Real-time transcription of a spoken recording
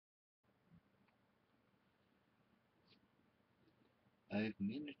5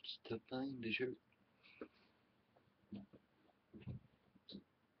 minutes to find the shirt.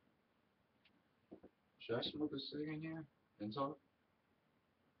 Should I smoke a cig in here and talk?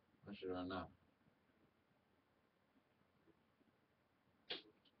 Or should I not?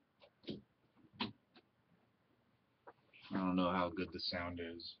 I don't know how good the sound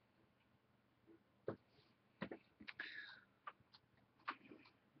is.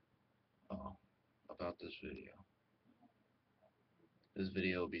 Oh, about this video. This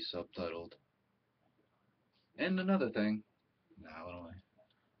video will be subtitled. And another thing. Nah, what am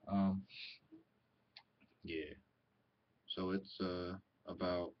I? Yeah. So it's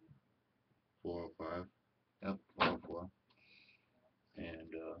about 4:05. Yep, 4:04.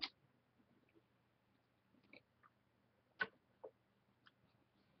 And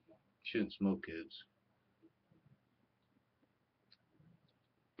shouldn't smoke, kids.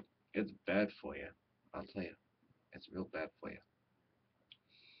 It's bad for you. I'll tell you. It's real bad for you.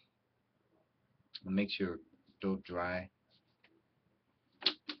 It makes your throat dry.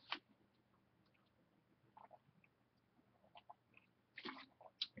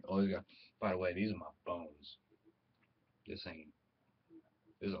 Always got. By the way, these are my bones. This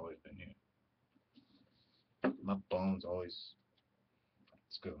has always been here. My bones always.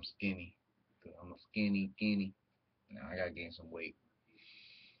 It's good. I'm skinny. I'm a skinny. Now I gotta gain some weight.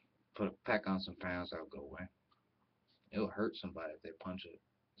 Pack on some pounds. I'll go away. It'll hurt somebody if they punch it.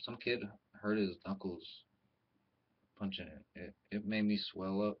 Some kid hurt his knuckles punching it. It made me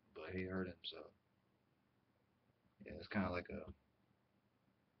swell up, but he hurt himself. Yeah, it's kind of like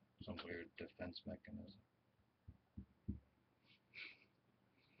some weird defense mechanism.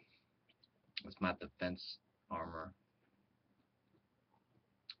 It's my defense armor.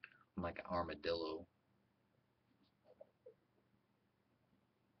 I'm like an armadillo.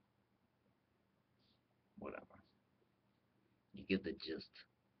 Whatever. You get the gist.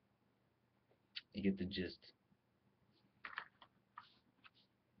 You get the gist.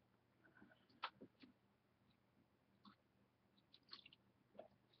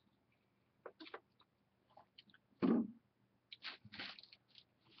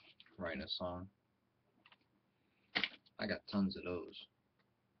 Writing a song. I got tons of those.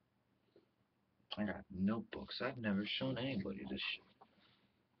 I got notebooks. I've never shown anybody this shit.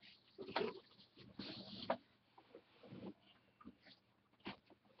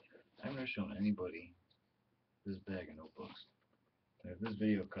 I've never shown anybody this bag of notebooks. If this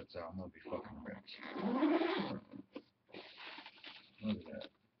video cuts out, I'm gonna be fucking rich. Look at that.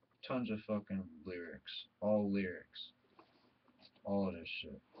 Tons of fucking lyrics. All lyrics. All of this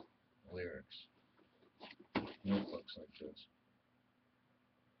shit. Lyrics. Notebooks like this.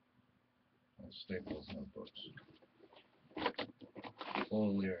 Staples notebooks. Full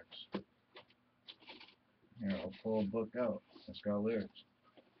of lyrics. Here, I'll pull a book out. It's got lyrics.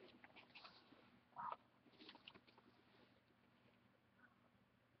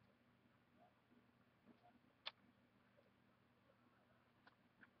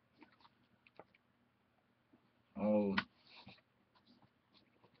 Oh.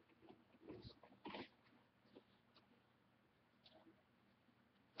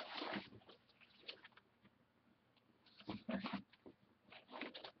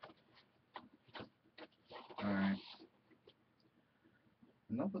 Alright.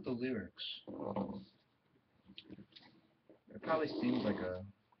 Enough with the lyrics. It probably seems like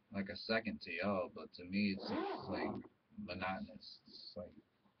a second to y'all, but to me it's like monotonous. It's like,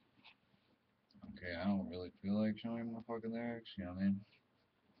 okay, I don't really feel like showing my fucking lyrics, you know what I mean?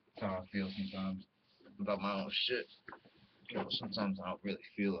 That's how I feel sometimes about my own shit. You know, sometimes I don't really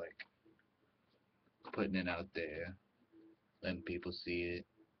feel like putting it out there, letting people see it,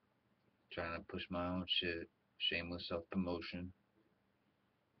 trying to push my own shit, shameless self-promotion.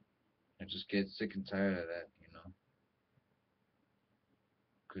 I just get sick and tired of that, you know?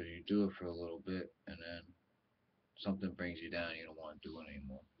 Because you do it for a little bit, and then something brings you down, you don't want to do it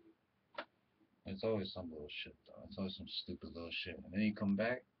anymore. It's always some little shit, though. It's always some stupid little shit. And then you come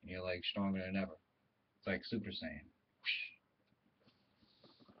back, and you're like stronger than ever. It's like Super Saiyan.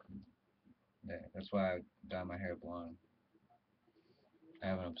 Yeah, that's why I dye my hair blonde. I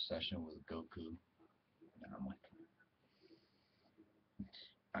have an obsession with Goku. And I'm like,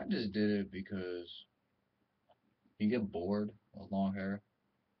 I just did it because you get bored with long hair,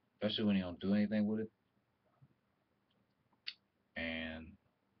 especially when you don't do anything with it. And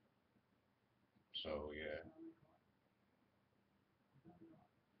so, yeah.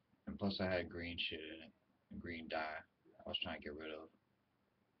 And plus I had green shit in it, and green dye I was trying to get rid of.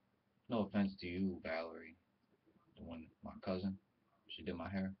 No offense to you, Valerie, the one, my cousin, she did my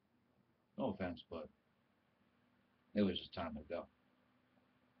hair. No offense, but it was just time to go.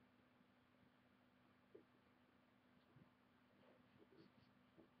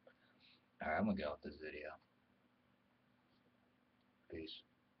 Alright, I'm gonna get off this video. Peace.